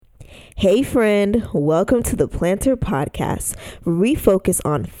Hey friend, welcome to the Planter Podcast, where we focus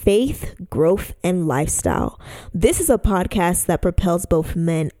on faith, growth, and lifestyle. This is a podcast that propels both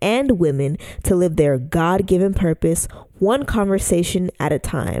men and women to live their God-given purpose, one conversation at a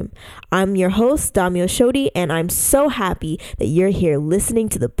time. I'm your host, Damio Shodi, and I'm so happy that you're here listening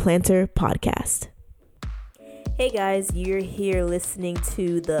to the Planter Podcast. Hey guys, you're here listening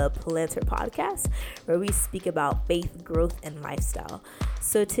to the Planter Podcast, where we speak about faith, growth, and lifestyle.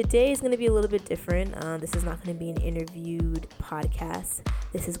 So today is going to be a little bit different. This is not going to be an interviewed podcast.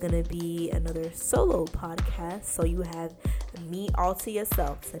 This is going to be another solo podcast. So you have me all to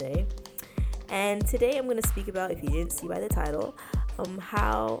yourself today. And today I'm going to speak about, if you didn't see by the title,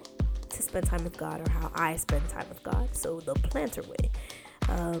 how to spend time with God, or how I spend time with God. So the Planter way.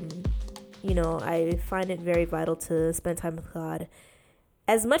 I find it very vital to spend time with God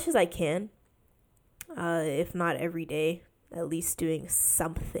as much as I can, if not every day, at least doing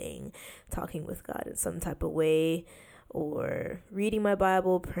something, talking with God in some type of way, or reading my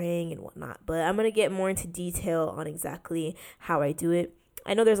Bible, praying, and whatnot. But I'm going to get more into detail on exactly how I do it.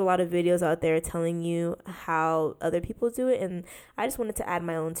 I know there's a lot of videos out there telling you how other people do it, and I just wanted to add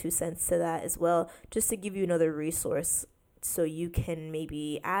my own 2 cents to that as well, just to give you another resource so you can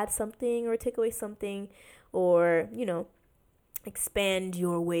maybe add something or take away something, or, expand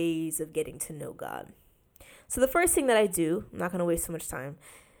your ways of getting to know God. So the first thing that I do, I'm not going to waste so much time,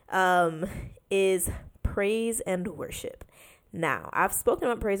 is praise and worship. Now, I've spoken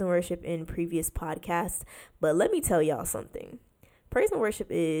about praise and worship in previous podcasts, but let me tell y'all something. Praise and worship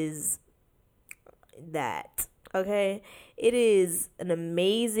is that. Okay, it is an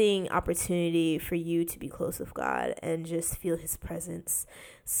amazing opportunity for you to be close with God and just feel His presence.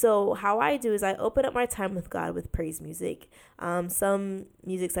 So how I do is I open up my time with God with praise music. Some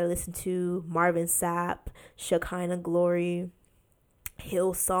music that I listen to: Marvin Sapp, Shekinah Glory,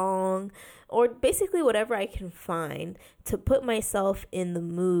 Hillsong, or basically whatever I can find to put myself in the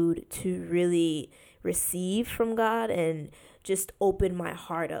mood to really receive from God and just open my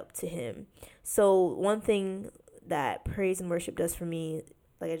heart up to Him. So one thing that praise and worship does for me,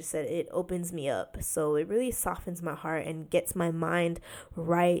 like I just said, it opens me up. So it really softens my heart and gets my mind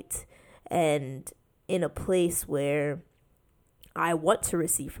right and in a place where I want to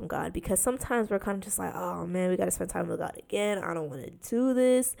receive from God. Because sometimes we're kind of just like, oh man, we got to spend time with God again. I don't want to do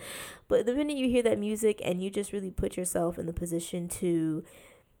this. But the minute you hear that music and you just really put yourself in the position to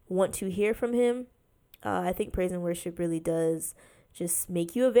want to hear from Him, I think praise and worship really does just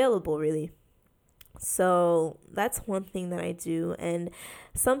make you available, really. So that's one thing that I do. And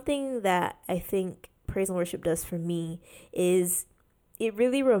something that I think praise and worship does for me is it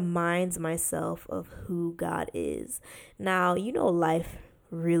really reminds myself of who God is. Now, life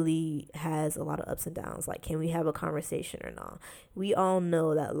really has a lot of ups and downs. Like, can we have a conversation or not? We all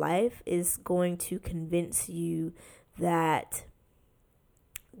know that life is going to convince you that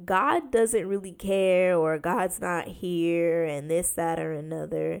God doesn't really care, or God's not here, and this, that, or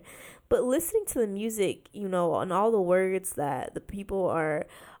another. But listening to the music, and all the words that the people are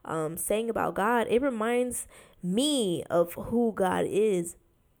saying about God, it reminds me of who God is.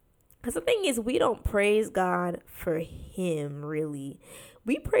 Because the thing is, we don't praise God for Him, really.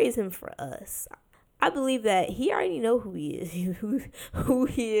 We praise Him for us. I believe that He already know who He is, who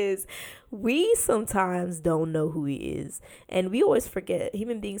He is. We sometimes don't know who He is, and we always forget.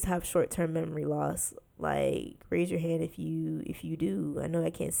 Human beings have short-term memory loss. Like, raise your hand if you do. I know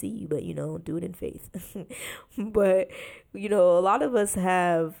I can't see you, but do it in faith. But a lot of us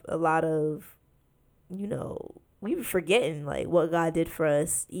have a lot of, we've forgetting like what God did for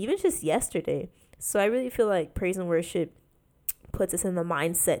us, even just yesterday. So I really feel like praise and worship puts us in the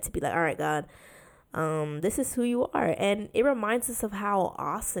mindset to be like, all right, God, this is who you are. And it reminds us of how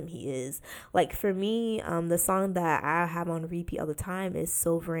awesome He is. Like for me, the song that I have on repeat all the time is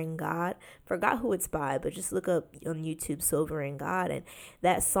Sovereign God. Forgot who it's by, but just look up on YouTube Sovereign God. And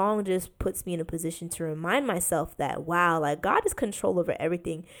that song just puts me in a position to remind myself that, wow, like God has control over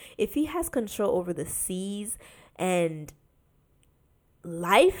everything. If He has control over the seas and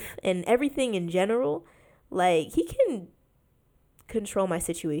life and everything in general, like He can control my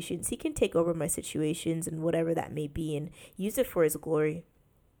situations. He can take over my situations and whatever that may be and use it for His glory.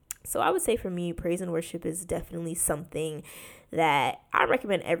 So I would say for me, praise and worship is definitely something that I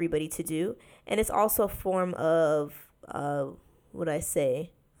recommend everybody to do. And it's also a form of,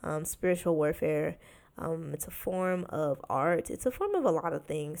 spiritual warfare. It's a form of art. It's a form of a lot of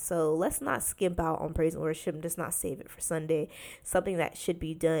things. So let's not skimp out on praise and worship and just not save it for Sunday. Something that should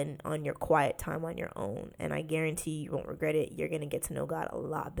be done on your quiet time on your own. And I guarantee you won't regret it. You're going to get to know God a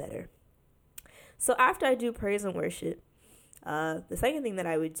lot better. So after I do praise and worship, The second thing that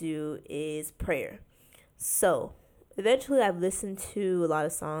I would do is prayer. So eventually I've listened to a lot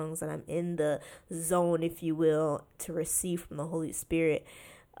of songs and I'm in the zone, if you will, to receive from the Holy Spirit.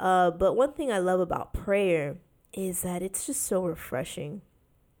 But one thing I love about prayer is that it's just so refreshing.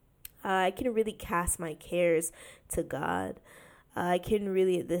 I can really cast my cares to God. I can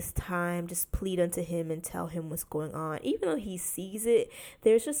really at this time just plead unto him and tell him what's going on. Even though he sees it,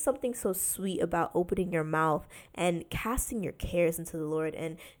 there's just something so sweet about opening your mouth and casting your cares into the Lord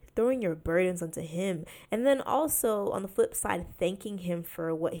and throwing your burdens onto him. And then also on the flip side, thanking him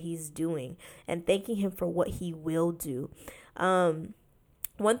for what he's doing and thanking him for what he will do.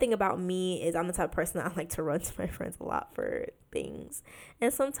 One thing about me is I'm the type of person that I like to run to my friends a lot for things.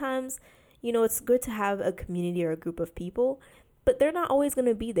 And sometimes, it's good to have a community or a group of people, but they're not always going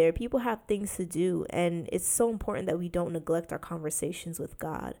to be there. People have things to do, and it's so important that we don't neglect our conversations with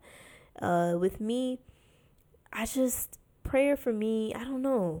God. With me, prayer for me, I don't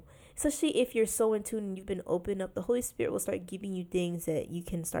know. Especially if you're so in tune and you've been opened up, the Holy Spirit will start giving you things that you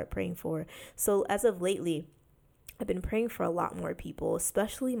can start praying for. So as of lately, I've been praying for a lot more people,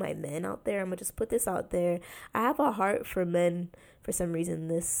 especially my men out there. I'm going to just put this out there. I have a heart for men for some reason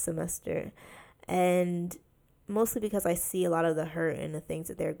this semester. And mostly because I see a lot of the hurt and the things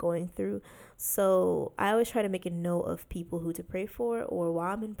that they're going through. So I always try to make a note of people who to pray for, or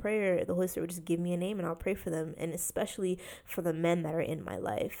while I'm in prayer, the Holy Spirit will just give me a name and I'll pray for them. And especially for the men that are in my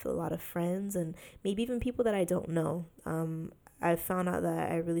life, a lot of friends and maybe even people that I don't know. I found out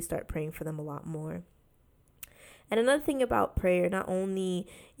that I really start praying for them a lot more. And another thing about prayer, not only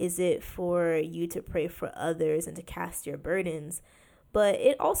is it for you to pray for others and to cast your burdens, but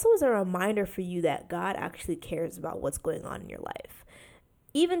it also is a reminder for you that God actually cares about what's going on in your life.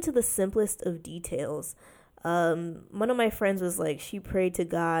 Even to the simplest of details. One of my friends was like, she prayed to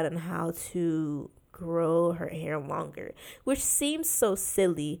God on how to grow her hair longer, which seems so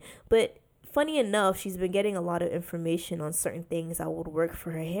silly, but funny enough, she's been getting a lot of information on certain things that would work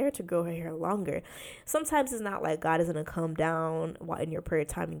for her hair to grow her hair longer. Sometimes it's not like God is going to come down in your prayer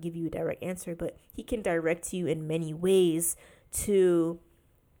time and give you a direct answer, but he can direct you in many ways to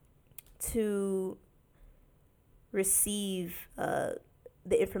receive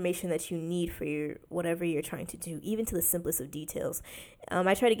the information that you need for whatever you're trying to do, even to the simplest of details.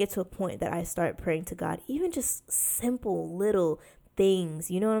 I try to get to a point that I start praying to God, even just simple little things,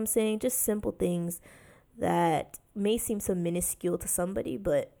 you know what I'm saying? Just simple things that may seem so minuscule to somebody,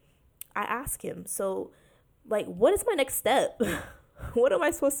 but I ask him. So, what is my next step? What am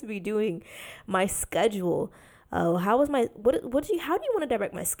I supposed to be doing? My schedule. How do you want to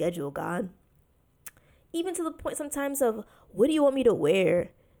direct my schedule, God? Even to the point sometimes of, what do you want me to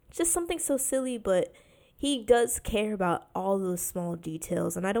wear? Just something so silly, but he does care about all those small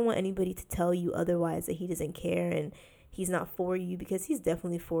details. And I don't want anybody to tell you otherwise, that he doesn't care and he's not for you, because he's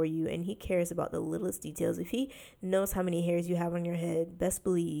definitely for you and he cares about the littlest details. If he knows how many hairs you have on your head, best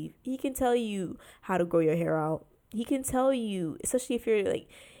believe he can tell you how to grow your hair out. He can tell you, especially if you're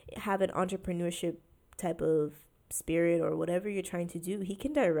have an entrepreneurship type of spirit or whatever you're trying to do, he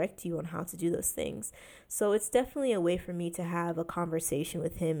can direct you on how to do those things. So it's definitely a way for me to have a conversation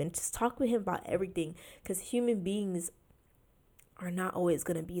with him and just talk with him about everything, because human beings are not always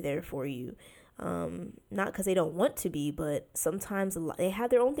going to be there for you. Not because they don't want to be, but sometimes they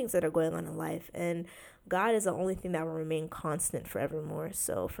have their own things that are going on in life, and God is the only thing that will remain constant forevermore.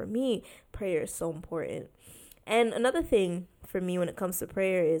 So for me, prayer is so important. And another thing for me when it comes to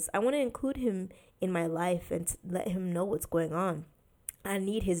prayer is I want to include him in my life and let him know what's going on. I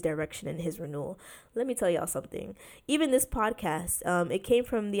need his direction and his renewal. Let me tell y'all something. Even this podcast, it came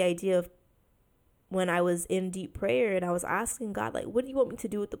from the idea of when I was in deep prayer and I was asking God, what do you want me to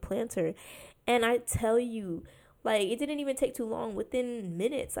do with the planter? And I tell you, it didn't even take too long. Within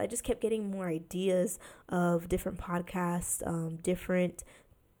minutes, I just kept getting more ideas of different podcasts, different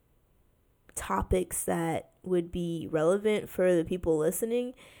topics that would be relevant for the people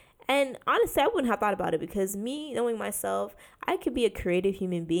listening. And honestly, I wouldn't have thought about it, because me knowing myself, I could be a creative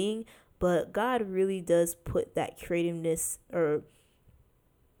human being, but God really does put that creativeness, or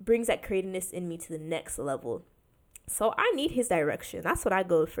brings that creativeness in me to the next level. So I need his direction. That's what I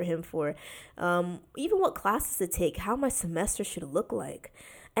go for him for. Even what classes to take, how my semester should look like.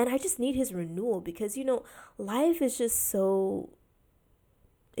 And I just need his renewal, because, life is just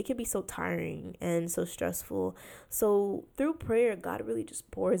it can be so tiring and so stressful. So through prayer, God really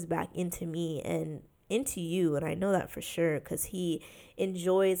just pours back into me and into you. And I know that for sure, because he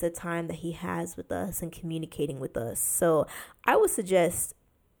enjoys the time that he has with us and communicating with us. So I would suggest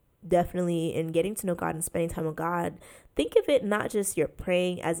definitely in getting to know God and spending time with God, think of it not just you're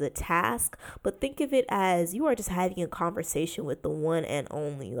praying as a task, but think of it as you are just having a conversation with the one and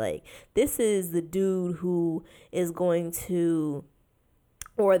only. Like, this is the dude who is going to,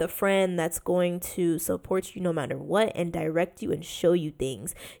 or the friend that's going to support you no matter what and direct you and show you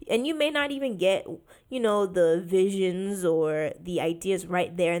things. And you may not even get, the visions or the ideas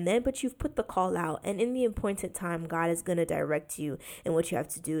right there and then, but you've put the call out. And in the appointed time, God is going to direct you in what you have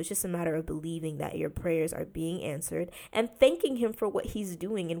to do. It's just a matter of believing that your prayers are being answered and thanking him for what he's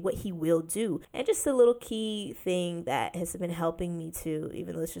doing and what he will do. And just a little key thing that has been helping me too,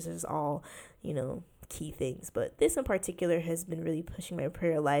 even though it's just all, key things, but this in particular has been really pushing my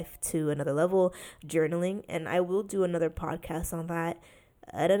prayer life to another level, journaling, and I will do another podcast on that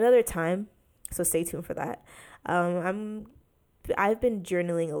at another time, so stay tuned for that. I've been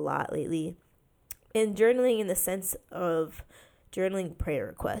journaling a lot lately, and journaling in the sense of journaling prayer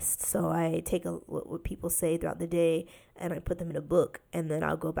requests. So I take what people say throughout the day and I put them in a book, and then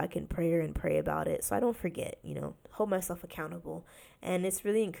I'll go back in prayer and pray about it so I don't forget, hold myself accountable. And it's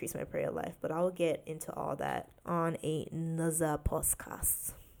really increased my prayer life, but I'll get into all that on another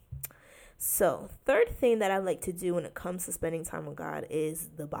podcast. So, third thing that I like to do when it comes to spending time with God is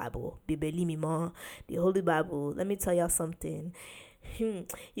the Bible. The Holy Bible. Let me tell y'all something. You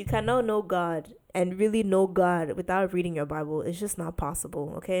cannot know God and really know God without reading your Bible. It's just not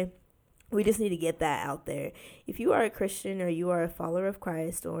possible, okay? We just need to get that out there. If you are a Christian or you are a follower of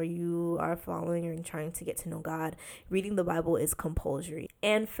Christ or you are following and trying to get to know God, reading the Bible is compulsory.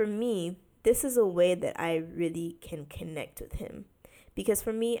 And for me, this is a way that I really can connect with him. Because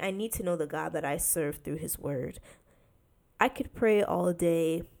for me, I need to know the God that I serve through his word. I could pray all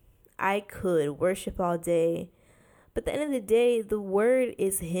day. I could worship all day. But at the end of the day, the word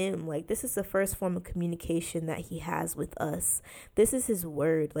is him. Like, this is the first form of communication that he has with us. This is his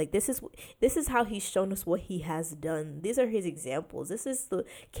word. Like, this is how he's shown us what he has done. These are his examples. This is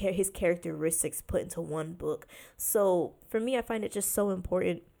his characteristics put into one book. So for me, I find it just so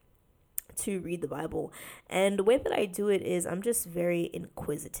important to read the Bible. And the way that I do it is I'm just very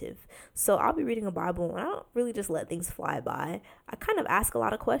inquisitive. So I'll be reading a Bible and I don't really just let things fly by. I kind of ask a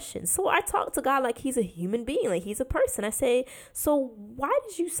lot of questions. So I talk to God like he's a human being, like he's a person. I say, so why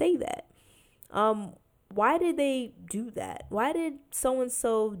did you say that? Why did they do that? Why did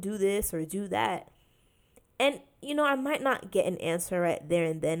so-and-so do this or do that? And, I might not get an answer right there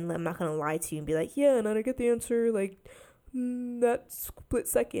and then. I'm not going to lie to you and be like, yeah, and I get the answer like that split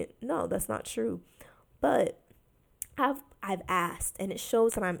second. No, that's not true. But I've asked, and it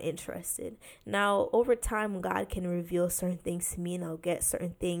shows that I'm interested. Now, over time, God can reveal certain things to me, and I'll get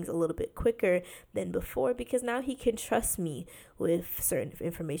certain things a little bit quicker than before, because now he can trust me with certain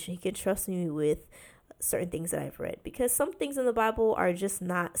information. He can trust me with certain things that I've read, because some things in the Bible are just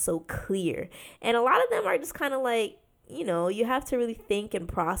not so clear, and a lot of them are just kind of like, you have to really think and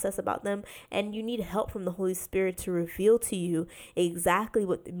process about them, and you need help from the Holy Spirit to reveal to you exactly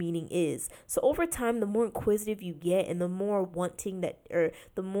what the meaning is. So over time, the more inquisitive you get and the more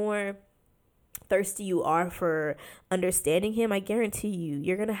the more thirsty you are for understanding him, I guarantee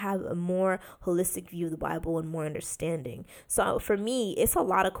you're going to have a more holistic view of the Bible and more understanding. So for me, it's a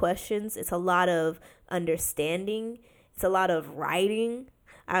lot of questions. It's a lot of understanding. It's a lot of writing.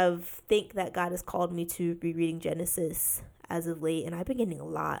 I think that God has called me to be reading Genesis as of late, and I've been getting a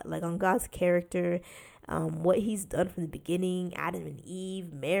lot, like, on God's character, what he's done from the beginning, Adam and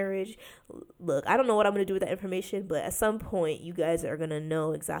Eve, marriage. Look, I don't know what I'm going to do with that information, but at some point, you guys are going to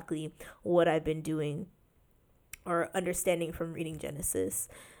know exactly what I've been doing or understanding from reading Genesis.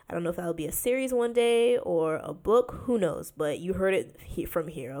 I don't know if that'll be a series one day or a book, who knows, but you heard it from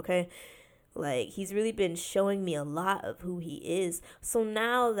here, okay? Like, he's really been showing me a lot of who he is. So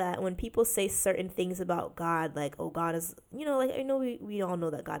now that when people say certain things about God, like, oh, God is, we all know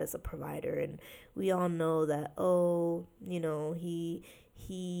that God is a provider, and we all know that,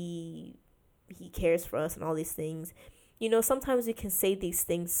 he cares for us and all these things. Sometimes we can say these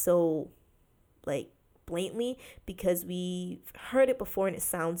things so, like, blatantly because we heard it before and it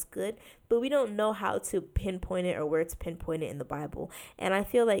sounds good, but we don't know how to pinpoint it or where to pinpoint it in the Bible. And I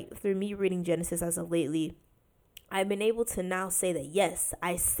feel like through me reading Genesis as of lately, I've been able to now say that, yes,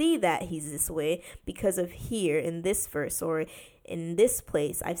 I see that he's this way because of here in this verse or in this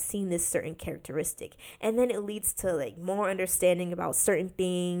place, I've seen this certain characteristic. And then it leads to like more understanding about certain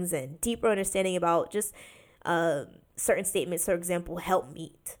things and deeper understanding about just certain statements. For example, help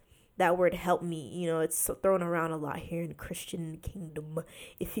meet. That word help me, it's thrown around a lot here in the Christian kingdom,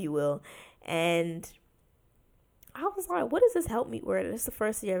 if you will. And I was like, what is this help me word? It's the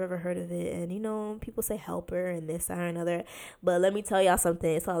first year I've ever heard of it. And, people say helper and this, that, and another. But let me tell y'all something.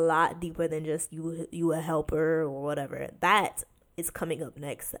 It's a lot deeper than just you a helper or whatever. That is coming up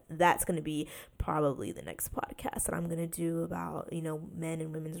next. That's going to be probably the next podcast that I'm going to do about, men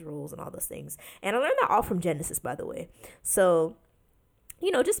and women's roles and all those things. And I learned that all from Genesis, by the way. So,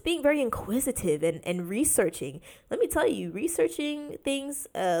 just being very inquisitive and researching. Let me tell you, researching things,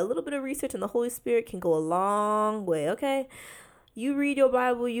 a little bit of research in the Holy Spirit can go a long way, okay? You read your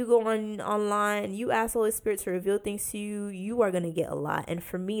Bible, you go online, you ask the Holy Spirit to reveal things to you, you are going to get a lot. And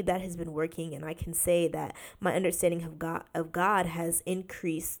for me, that has been working, and I can say that my understanding of God has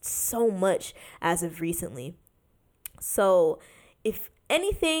increased so much as of recently. So if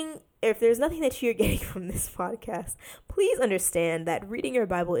there's nothing that you're getting from this podcast, please understand that reading your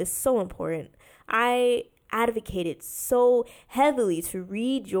Bible is so important. I advocated so heavily to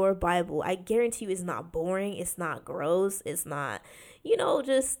read your Bible. I guarantee you it's not boring. It's not gross. It's not,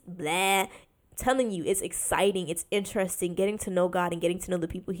 just blah. Telling you, it's exciting, it's interesting. Getting to know God and getting to know the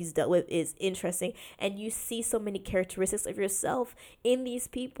people he's dealt with is interesting. And you see so many characteristics of yourself in these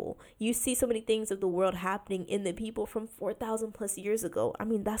people. You see so many things of the world happening in the people from 4,000 plus years ago. I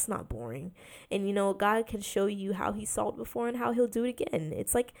mean, that's not boring. And, God can show you how he saw it before and how he'll do it again.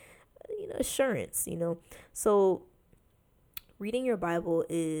 It's like, assurance, So reading your Bible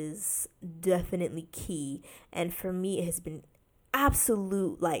is definitely key. And for me, it has been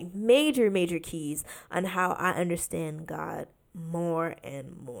absolute, major keys on how I understand God more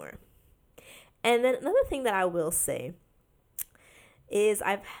and more. And then another thing that I will say is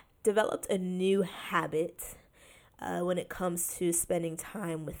I've developed a new habit when it comes to spending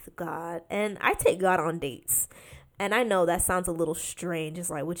time with God. And I take God on dates. And I know that sounds a little strange.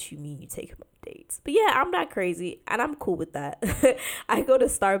 It's like, what you mean you take him on dates? But yeah, I'm not crazy, and I'm cool with that. I go to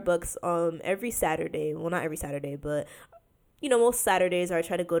Starbucks every Saturday. Well, not every Saturday, but most Saturdays I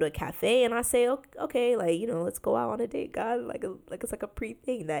try to go to a cafe, and I say, okay, let's go out on a date, God. It's like a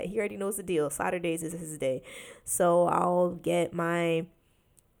pre-thing that he already knows the deal. Saturdays is his day. So I'll get my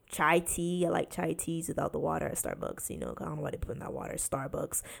chai tea. I like chai teas without the water at Starbucks, 'cause I don't know why they put in that water at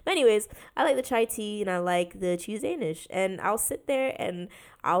Starbucks. But anyways, I like the chai tea and I like the cheese Danish. And I'll sit there and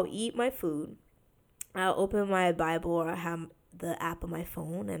I'll eat my food. I'll open my Bible, or I have the app on my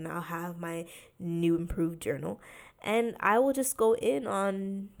phone, and I'll have my new improved journal. And I will just go in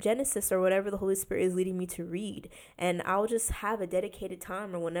on Genesis or whatever the Holy Spirit is leading me to read. And I'll just have a dedicated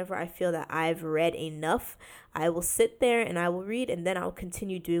time, or whenever I feel that I've read enough, I will sit there and I will read, and then I'll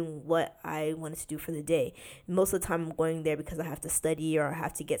continue doing what I wanted to do for the day. Most of the time I'm going there because I have to study or I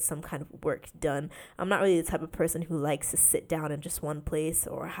have to get some kind of work done. I'm not really the type of person who likes to sit down in just one place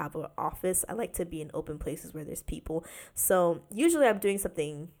or have an office. I like to be in open places where there's people. So usually I'm doing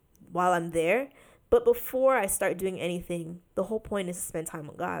something while I'm there. But before I start doing anything, the whole point is to spend time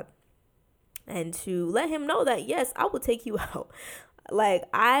with God and to let him know that, yes, I will take you out.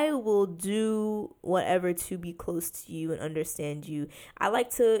 I will do whatever to be close to you and understand you. I like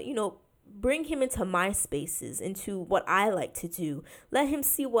to, bring him into my spaces, into what I like to do. Let him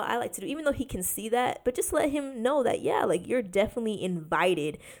see what I like to do, even though he can see that, but just let him know that, yeah, you're definitely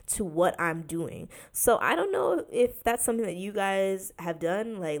invited to what I'm doing. So I don't know if that's something that you guys have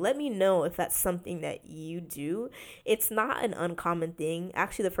done. Let me know if that's something that you do. It's not an uncommon thing.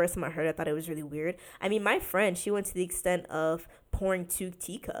 Actually, the first time I heard it, I thought it was really weird. I mean, my friend, she went to the extent of pouring 2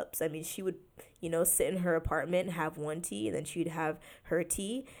 teacups. I mean, she would, sit in her apartment and have one tea, and then she'd have her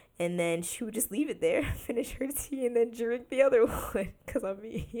tea, and then she would just leave it there, finish her tea, and then drink the other one, because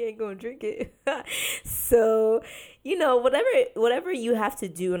he ain't gonna drink it. So, whatever you have to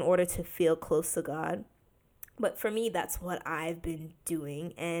do in order to feel close to God. But for me, that's what I've been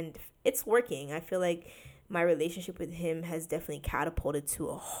doing, and it's working. I feel like my relationship with him has definitely catapulted to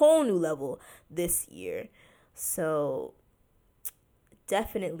a whole new level this year. So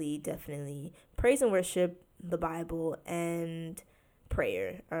definitely praise and worship, the Bible, and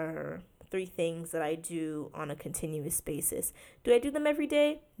prayer are 3 things that I do on a continuous basis. Do I do them every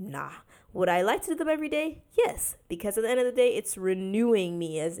day? Nah. Would I like to do them every day? Yes, because at the end of the day, it's renewing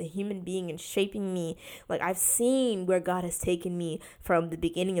me as a human being and shaping me. I've seen where God has taken me from the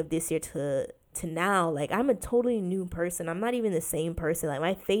beginning of this year to now. I'm a totally new person. I'm not even the same person.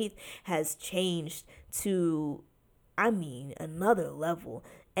 My faith has changed to, another level.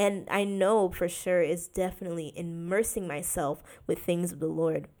 And I know for sure it's definitely immersing myself with things of the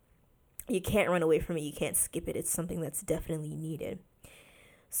Lord. You can't run away from it. You can't skip it. It's something that's definitely needed.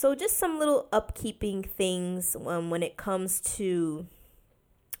 So just some little upkeeping things when it comes to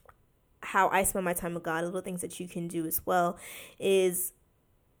how I spend my time with God. Little things that you can do as well is,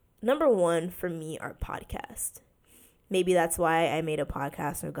 number 1 for me, our podcast. Maybe that's why I made a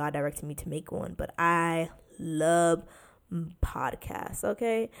podcast, or God directed me to make one. But I love podcasts,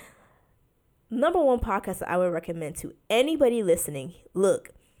 okay? Number one podcast that I would recommend to anybody listening. Look,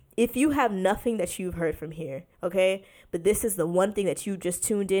 if you have nothing that you've heard from here, okay, but this is the one thing that you just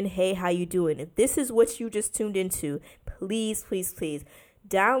tuned in, hey, how you doing? If this is what you just tuned into, please, please, please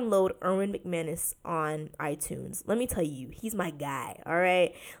download Erwin McManus on iTunes. Let me tell you, he's my guy, all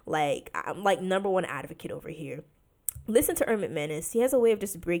right? Like, I'm like number one advocate over here. Listen to Erwin McManus. He has a way of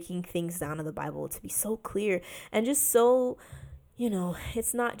just breaking things down in the Bible to be so clear and just so,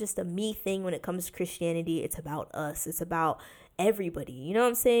 it's not just a me thing when it comes to Christianity. It's about us. It's about everybody. You know what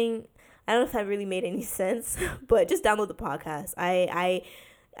I'm saying? I don't know if that really made any sense, but just download the podcast. I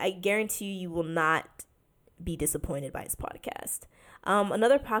guarantee you will not be disappointed by his podcast.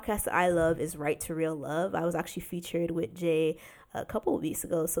 Another podcast that I love is Right to Real Love. I was actually featured with Jay a couple of weeks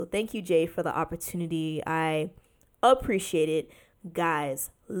ago. So thank you, Jay, for the opportunity. I appreciate it.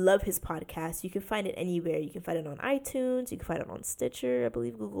 Guys, love his podcast. You can find it anywhere. You can find it on iTunes. You can find it on Stitcher, I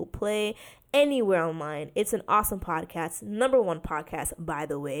believe Google Play, anywhere online. It's an awesome podcast. Number one podcast, by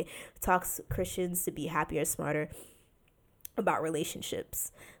the way. Talks Christians to be happier, smarter about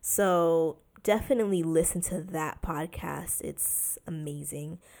relationships. So definitely listen to that podcast. It's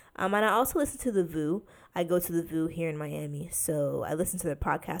amazing. And I also listen to The VOO. I go to The VOO here in Miami. So I listen to their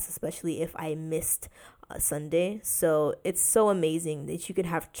podcast, especially if I missed Sunday. So it's so amazing that you can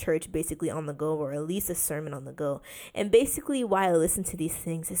have church basically on the go, or at least a sermon on the go. And basically why I listen to these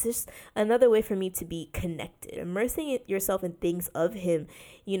things is just another way for me to be connected, immersing yourself in things of him.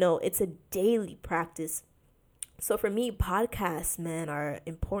 It's a daily practice. So for me, podcasts, man, are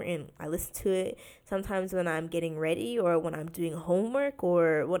important. I listen to it sometimes when I'm getting ready, or when I'm doing homework,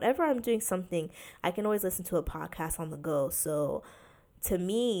 or whenever I'm doing something. I can always listen to a podcast on the go. So to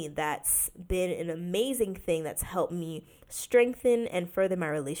me, that's been an amazing thing that's helped me strengthen and further my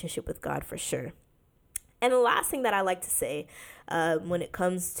relationship with God, for sure. And the last thing that I like to say when it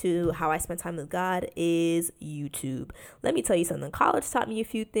comes to how I spend time with God is YouTube. Let me tell you something. College taught me a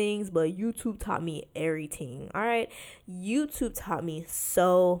few things, but YouTube taught me everything. All right. YouTube taught me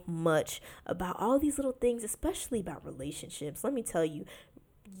so much about all these little things, especially about relationships. Let me tell you,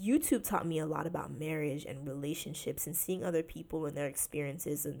 YouTube taught me a lot about marriage and relationships, and seeing other people and their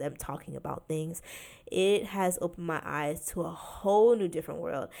experiences and them talking about things. It has opened my eyes to a whole new different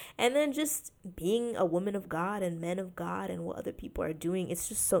world. And then just being a woman of God and men of God and what other people are doing, it's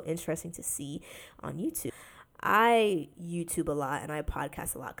just so interesting to see on YouTube. I YouTube a lot and I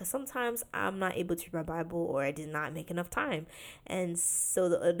podcast a lot because sometimes I'm not able to read my Bible, or I did not make enough time. And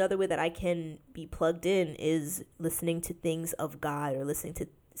so another way that I can be plugged in is listening to things of God, or listening to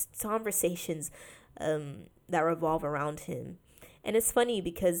conversations that revolve around him. And it's funny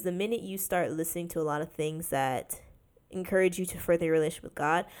because the minute you start listening to a lot of things that encourage you to further your relationship with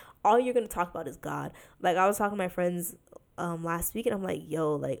God, all you're going to talk about is God. Like, I was talking to my friends last week, and I'm like,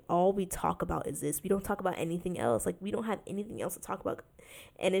 yo, like, all we talk about is this. We don't talk about anything else. Like, we don't have anything else to talk about.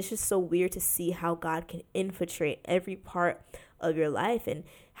 And it's just so weird to see how God can infiltrate every part of your life, and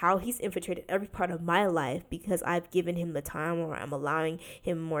how he's infiltrated every part of my life because I've given him the time, or I'm allowing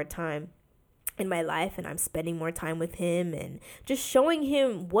him more time in my life, and I'm spending more time with him, and just showing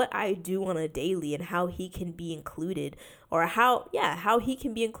him what I do on a daily, and how he can be included, or how he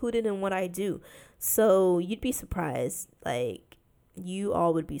can be included in what I do. So you'd be surprised. Like, you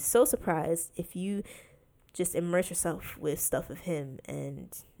all would be so surprised if you just immerse yourself with stuff of him,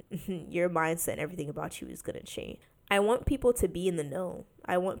 and your mindset and everything about you is going to change. I want people to be in the know.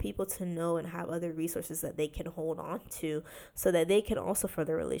 I want people to know and have other resources that they can hold on to, so that they can also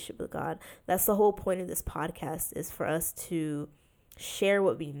further relationship with God. That's the whole point of this podcast, is for us to share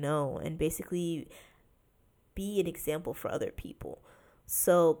what we know and basically be an example for other people.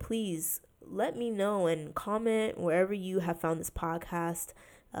 So please let me know and comment wherever you have found this podcast.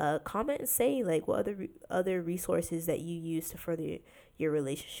 Comment and say like what other resources that you use to further your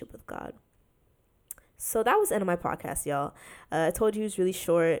relationship with God. So that was the end of my podcast, y'all. I told you it was really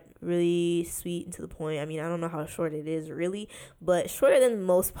short, really sweet and to the point. I mean, I don't know how short it is really, but shorter than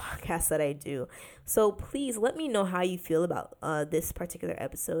most podcasts that I do. So please let me know how you feel about this particular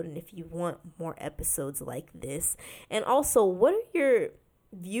episode, and if you want more episodes like this. And also, what are your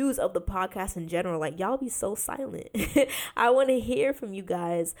views of the podcast in general? Like, y'all be so silent. I want to hear from you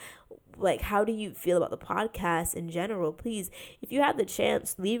guys. Like, how do you feel about the podcast in general? Please, if you have the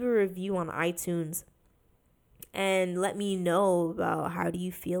chance, leave a review on iTunes and let me know about how do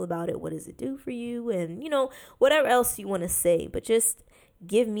you feel about it. What does it do for you? And, whatever else you want to say. But just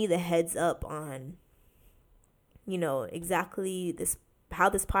give me the heads up on, exactly how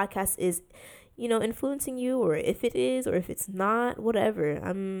this podcast is, influencing you, or if it is, or if it's not, whatever.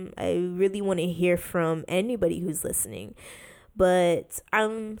 I really want to hear from anybody who's listening. But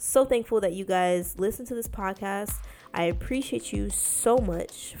I'm so thankful that you guys listen to this podcast. I appreciate you so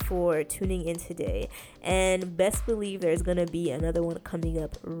much for tuning in today. And best believe there's going to be another one coming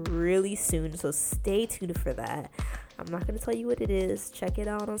up really soon. So stay tuned for that. I'm not going to tell you what it is. Check it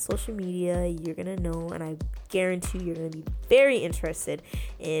out on social media. You're going to know. And I guarantee you're going to be very interested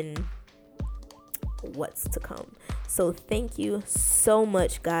in what's to come. So thank you so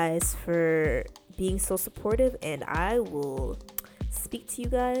much, guys, for being so supportive, and I will speak to you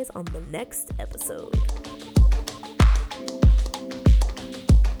guys on the next episode.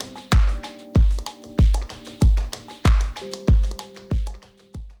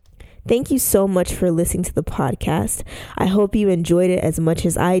 Thank you so much for listening to the podcast. I hope you enjoyed it as much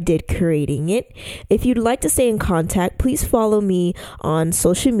as I did creating it. If you'd like to stay in contact, please follow me on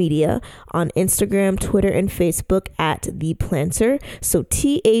social media on Instagram, Twitter, and Facebook at The Planter. So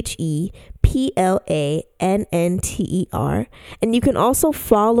ThePlanter. And you can also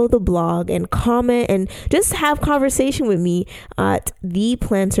follow the blog and comment and just have conversation with me at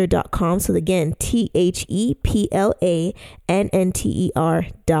theplanter.com. So again,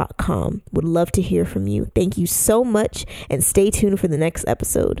 ThePlanter.com. Would love to hear from you. Thank you so much, and stay tuned for the next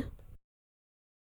episode.